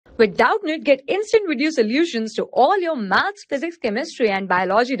With Doubtnut, get instant video solutions to all your maths, physics, chemistry, and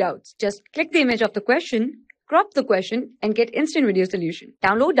biology doubts. Just click the image of the question, crop the question, and get instant video solution.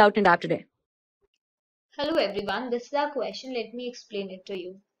 Download Doubtnut app today. Hello everyone, this is our question. Let me explain it to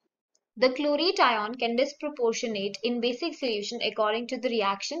you. The chlorate ion can disproportionate in basic solution according to the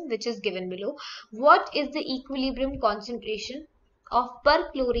reaction which is given below. What is the equilibrium concentration of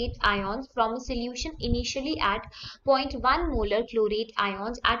perchlorate ions from a solution initially at 0.1 molar chlorate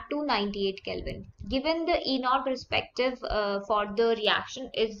ions at 298 Kelvin? Given the E0 respective for the reaction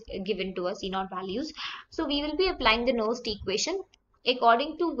is given to us, E0 values. So we will be applying the Nernst equation,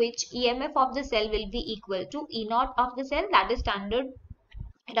 according to which EMF of the cell will be equal to E0 of the cell, that is standard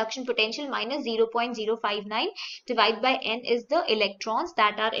reduction potential, minus 0.059 divided by N is the electrons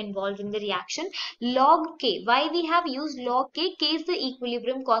that are involved in the reaction, log K. Why we have used log K? K is the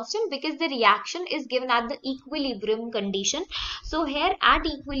equilibrium constant because the reaction is given at the equilibrium condition. So here at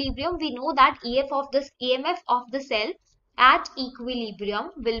equilibrium we know that EMF of the cell at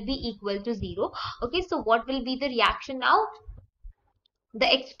equilibrium will be equal to 0. Okay, so what will be the reaction now?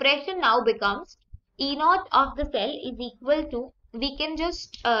 The expression now becomes E0 of the cell is equal to, we can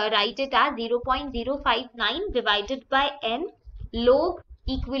just write it as 0.059 divided by N log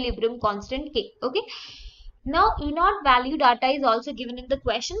equilibrium constant K. Okay. Now E0 value data is also given in the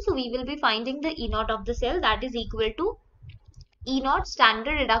question. So we will be finding the E0 of the cell, that is equal to E0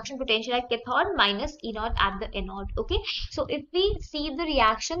 standard reduction potential at cathode minus E0 at the anode. Okay, so if we see the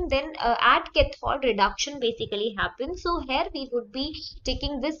reaction, then at cathode reduction basically happens. So here we would be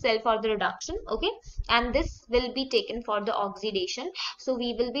taking this cell for the reduction, okay, and this will be taken for the oxidation. So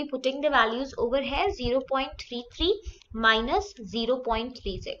we will be putting the values over here, 0.33 minus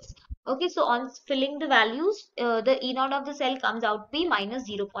 0.36. Okay, so on filling the values, the E0 of the cell comes out to be minus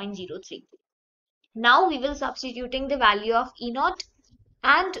 0.03. Now we will substituting the value of E0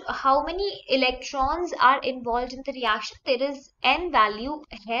 and how many electrons are involved in the reaction. There is N value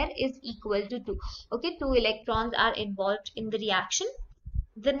here is equal to 2. Okay, 2 electrons are involved in the reaction.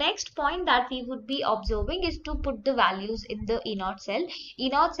 The next point that we would be observing is to put the values in the E0 cell.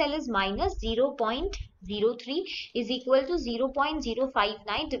 E0 cell is minus 0.03 is equal to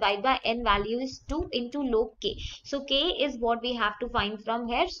 0.059 divided by N value is 2 into log K. So K is what we have to find from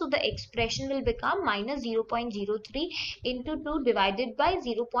here. So the expression will become minus 0.03 into 2 divided by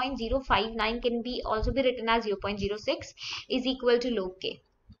 0.059 can be also be written as 0.06 is equal to log K.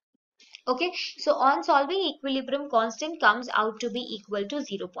 Okay, so on solving, equilibrium constant comes out to be equal to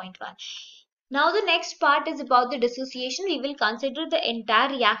 0.1. Now the next part is about the dissociation. We will consider the entire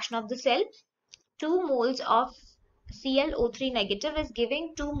reaction of the cell. 2 moles of ClO3 negative is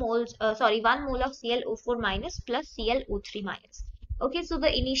giving 1 mole of ClO4 minus plus ClO3 minus. Okay, so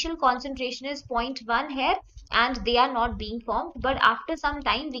the initial concentration is 0.1 here and they are not being formed, but after some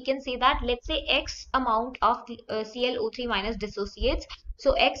time we can say that, let's say X amount of ClO3 minus dissociates.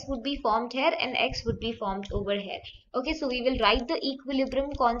 So X would be formed here and X would be formed over here. Okay, so we will write the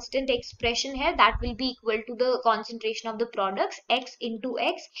equilibrium constant expression here, that will be equal to the concentration of the products, X into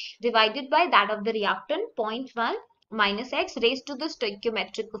X divided by that of the reactant, 0.1 minus X raised to the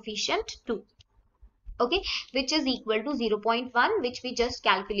stoichiometric coefficient 2. Okay, which is equal to 0.1, which we just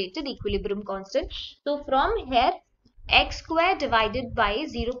calculated equilibrium constant. So from here, X square divided by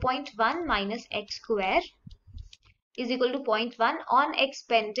 0.1 minus X square is equal to 0.1. On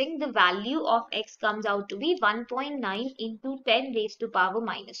expanding, the value of X comes out to be 1.9 into 10 raised to power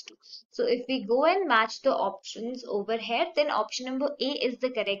minus 2. So if we go and match the options over here, then option number A is the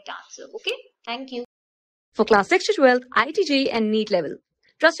correct answer. Okay, thank you. For class 6 to 12, IIT JEE and NEET level.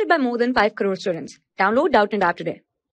 Trusted by more than 5 crore students. Download Doubtnut app today.